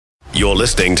You're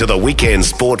listening to the Weekend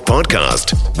Sport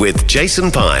Podcast with Jason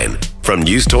Pine from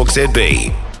News Talk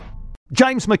ZB.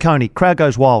 James McOnie, Crowd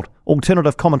Goes Wild,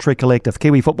 Alternative Commentary Collective,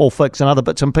 Kiwi Football Fix and other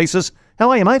bits and pieces. How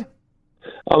are you, mate?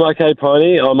 I'm okay,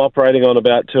 Piney. I'm operating on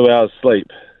about 2 hours sleep.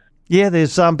 Yeah,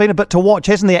 there's been a bit to watch,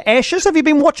 hasn't there? Ashes? Have you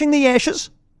been watching the Ashes?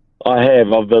 I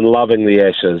have. I've been loving the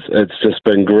Ashes. It's just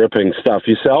been gripping stuff.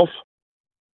 Yourself?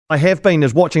 I have been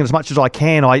watching as much as I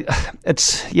can. I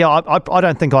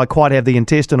don't think I quite have the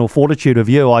intestinal fortitude of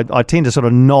you. I tend to sort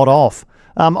of nod off.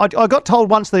 I got told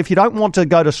once that if you don't want to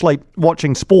go to sleep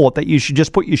watching sport, that you should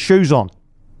just put your shoes on.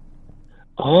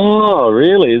 Oh,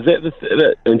 really? Is that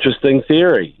the interesting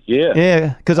theory? Yeah.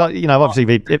 Yeah, because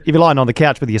obviously, if you're lying on the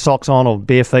couch with your socks on or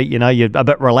bare feet, you're a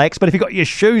bit relaxed. But if you've got your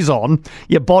shoes on,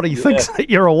 your body thinks that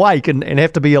you're awake and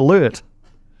have to be alert.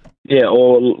 Yeah,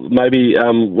 or maybe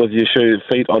with your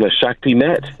feet on a Shakti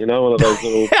mat, one of those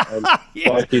little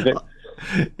spiky things.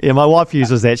 Yeah, my wife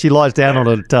uses that. She lies down on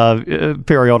it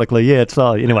periodically. Yeah.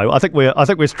 So anyway, I think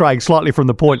we're straying slightly from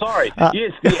the point. Sorry.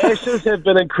 Yes, the Ashes have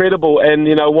been incredible, and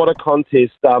what a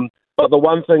contest. But the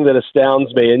one thing that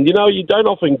astounds me, and you don't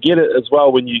often get it as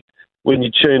well when you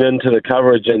tune into the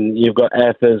coverage, and you've got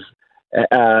Athers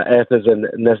and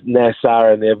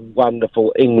Nassar and their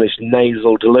wonderful English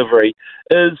nasal delivery,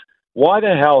 is why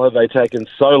the hell have they taken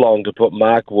so long to put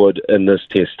Mark Wood in this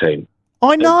test team?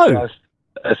 I know. It's just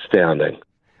astounding.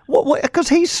 Because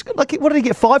he's what did he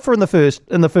get? 5 for in the first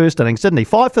innings, didn't he?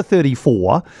 5 for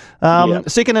 34.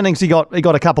 Second innings he got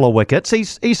a couple of wickets.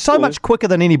 He's so much quicker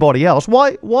than anybody else.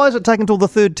 Why is it taking till the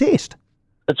third test?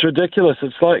 It's ridiculous.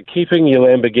 It's like keeping your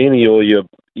Lamborghini or your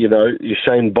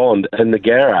Shane Bond in the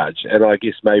garage. And I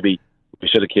guess maybe we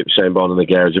should have kept Shane Bond in the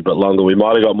garage a bit longer. We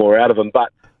might have got more out of him.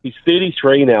 But he's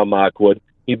 33 now, Mark Wood.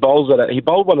 He bowled one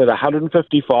at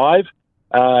 155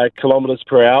 kilometres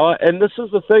per hour. And this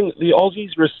is the thing. The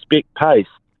Aussies respect pace.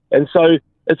 And so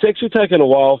it's actually taken a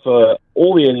while for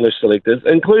all the English selectors,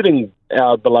 including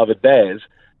our beloved Baz,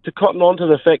 to cotton on to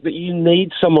the fact that you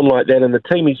need someone like that in the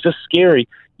team. He's just scary.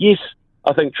 Yes,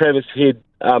 I think Travis Head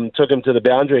took him to the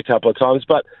boundary a couple of times,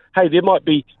 but hey, there might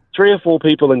be 3 or 4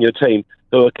 people in your team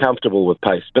who are comfortable with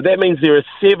pace. But that means there are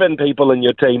 7 people in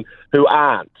your team who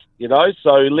aren't,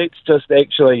 So let's just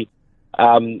actually,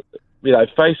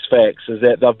 face facts is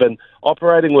that they've been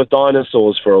operating with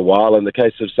dinosaurs for a while. In the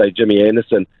case of, say, Jimmy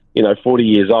Anderson, 40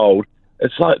 years old,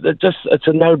 it's like it's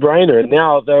a no-brainer. And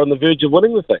now they're on the verge of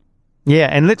winning the thing. Yeah,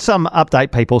 and let's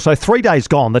update people. So 3 days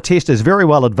gone, the test is very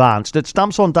well advanced. It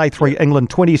stumps on day 3, England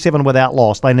 27 without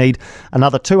loss. They need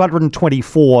another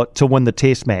 224 to win the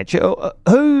test match.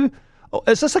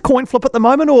 Is this a coin flip at the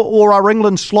moment, or are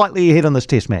England slightly ahead in this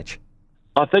test match?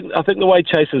 I think the way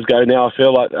chasers go now, I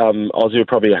feel like Aussie are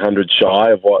probably 100 shy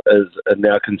of what is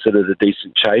now considered a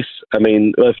decent chase. I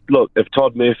mean, if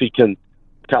Todd Murphy can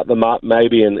cut them up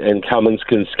maybe and Cummins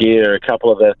can scare a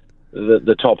couple of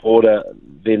the top order,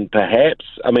 then perhaps.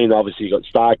 I mean, obviously you got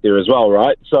Stark there as well,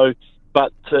 right? So,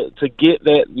 but to get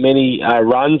that many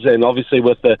runs, and obviously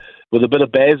with a bit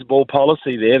of Bazball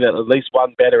policy there, that at least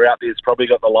one batter out there has probably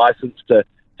got the license to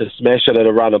smash it at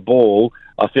a run of ball.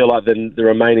 I feel like the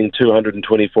remaining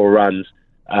 224 runs,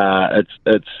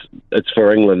 it's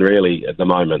for England really at the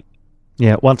moment.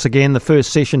 Yeah, once again, the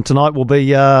first session tonight will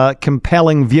be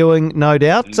compelling viewing, no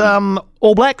doubt.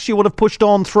 All Blacks, you would have pushed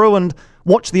on through and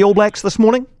watched the All Blacks this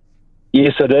morning?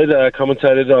 Yes, I did. I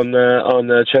commentated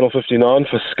on Channel 59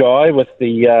 for Sky with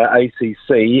the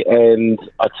ACC, and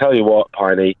I tell you what,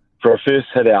 Piney, for a first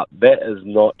hit out, that is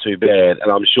not too bad.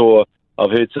 And I'm sure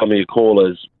I've heard some of your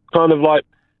callers kind of like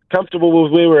comfortable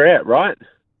with where we're at, right?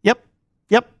 Yep.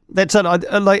 That's it.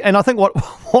 And I think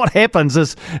what happens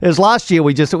is last year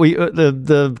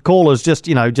the callers just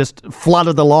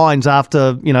flooded the lines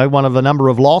after one of a number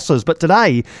of losses. But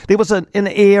today there was an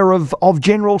air of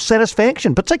general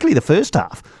satisfaction, particularly the first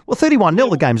half. Well, 31-0,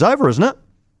 the game's over, isn't it?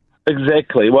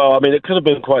 Exactly. Well, I mean, it could have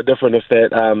been quite different if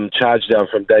that charge down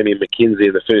from Damien McKenzie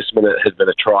in the first minute had been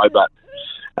a try, but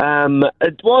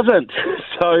it wasn't.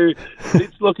 So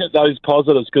let's look at those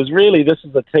positives, because really this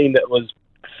is a team that was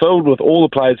filled with all the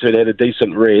players who had a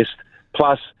decent rest,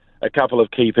 plus a couple of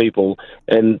key people,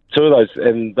 and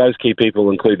those key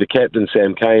people include the captain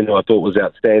Sam Cane, who I thought was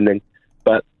outstanding,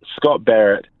 but Scott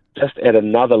Barrett just at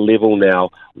another level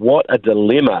now. What a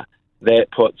dilemma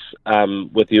that puts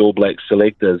with the All Black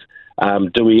selectors.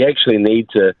 Do we actually need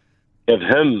to give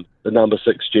him the number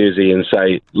 6 jersey and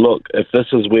say, look, if this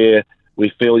is where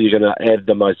we feel you're going to add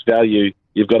the most value,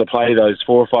 you've got to play those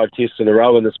 4 or 5 tests in a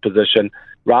row in this position,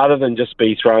 rather than just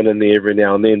be thrown in there every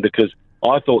now and then, because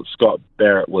I thought Scott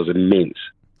Barrett was immense.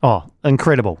 Oh,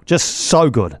 incredible. Just so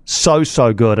good.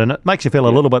 So good. And it makes you feel a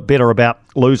little bit better about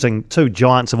losing two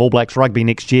giants of All Blacks rugby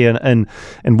next year in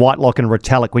Whitelock and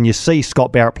Retallick when you see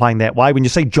Scott Barrett playing that way, when you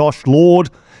see Josh Lord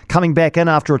coming back in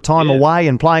after a time away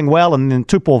and playing well, and then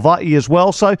Tupou Vaa'i as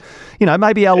well. So,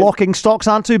 maybe our locking stocks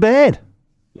aren't too bad.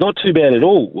 Not too bad at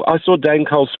all. I saw Dane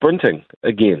Cole sprinting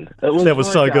again. That was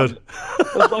so good.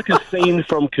 It was like a scene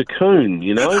from Cocoon,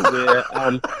 where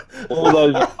all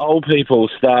those old people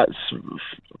start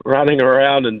running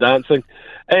around and dancing.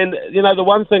 And, the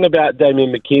one thing about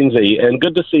Damian McKenzie, and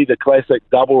good to see the classic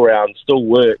double round still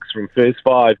works from first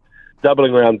five,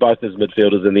 doubling around both his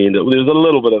midfielders in the end. There was a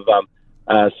little bit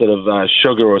of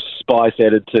sugar or spice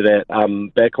added to that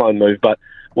backline move. But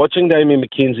watching Damian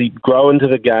McKenzie grow into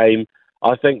the game,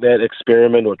 I think that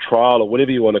experiment or trial or whatever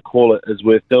you want to call it is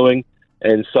worth doing.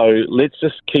 And so let's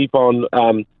just keep on.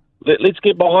 Let's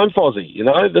get behind Fozzie.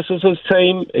 This is his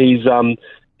team.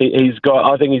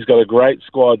 I think he's got a great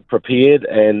squad prepared,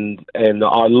 and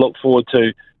I look forward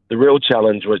to the real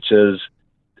challenge, which is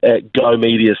at Go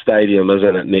Media Stadium,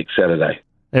 isn't it, next Saturday?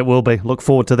 It will be. Look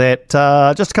forward to that.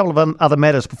 Just a couple of other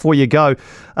matters before you go.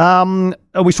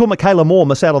 We saw Michaela Moore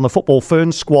miss out on the Football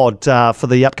Ferns squad for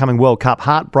the upcoming World Cup.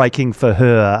 Heartbreaking for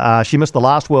her. She missed the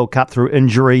last World Cup through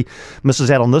injury,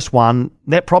 misses out on this one.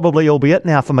 That probably will be it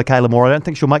now for Michaela Moore. I don't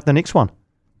think she'll make the next one.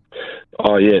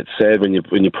 Oh, yeah, it's sad when you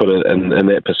put it in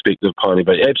that perspective, Piney,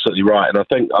 but you're absolutely right. And I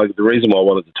think the reason why I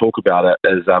wanted to talk about it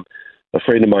is a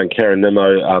friend of mine, Karen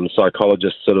Nimmo,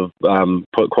 psychologist, sort of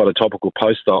put quite a topical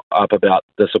post up about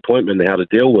disappointment and how to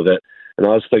deal with it. And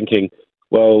I was thinking,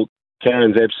 well,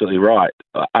 Karen's absolutely right.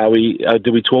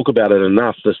 Do we talk about it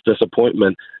enough, this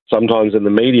disappointment? Sometimes in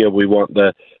the media we want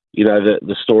the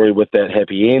story with that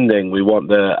happy ending. We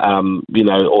want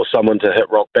or someone to hit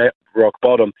rock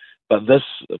bottom. But this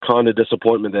kind of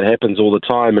disappointment that happens all the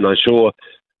time, and I'm sure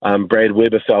Brad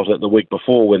Weber felt it the week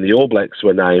before when the All Blacks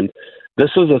were named,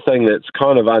 this is a thing that's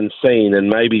kind of unseen and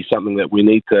maybe something that we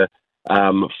need to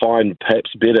find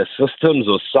perhaps better systems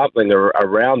or something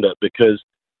around it, because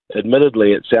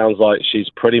admittedly it sounds like she's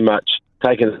pretty much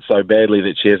taken it so badly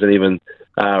that she hasn't even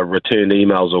returned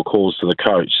emails or calls to the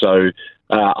coach. So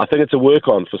I think it's a work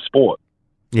on for sport.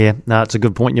 Yeah, no, it's a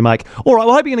good point you make. All right,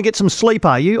 well, I hope you're going to get some sleep,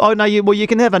 are you? Oh, no, you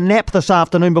can have a nap this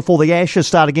afternoon before the Ashes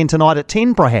start again tonight at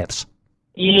 10, perhaps.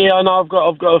 Yeah, I know. I've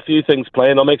got a few things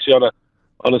planned. I'm actually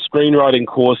on a screenwriting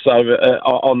course over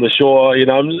on the shore.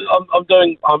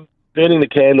 I'm burning the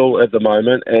candle at the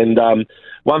moment. And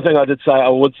one thing I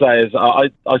would say is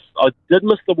I did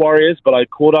miss the Warriors, but I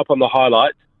caught up on the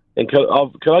highlights. And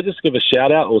could I just give a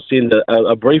shout out or send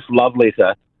a brief love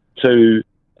letter to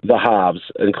the halves,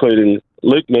 including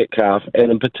Luke Metcalf,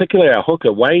 and in particular our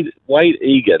hooker, Wade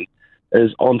Egan,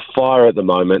 is on fire at the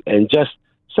moment. And just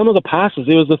some of the passes,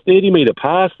 there was a 30-metre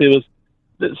pass,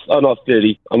 not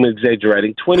 30, I'm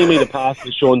exaggerating, 20-metre pass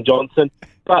to Sean Johnson.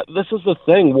 But this is the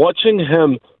thing, watching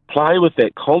him play with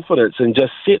that confidence and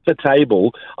just set the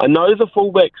table. I know the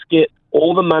fullbacks get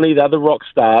all the money, the other rock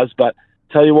stars, but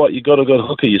tell you what, you got a good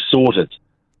hooker, you're sorted.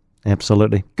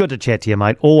 Absolutely. Good to chat to you,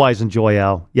 mate. Always enjoy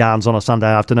our yarns on a Sunday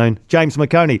afternoon. James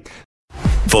McOnie.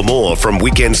 For more from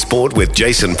Weekend Sport with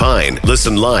Jason Pine,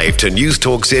 listen live to News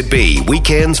Talk ZB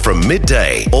weekends from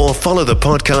midday or follow the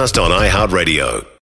podcast on iHeartRadio.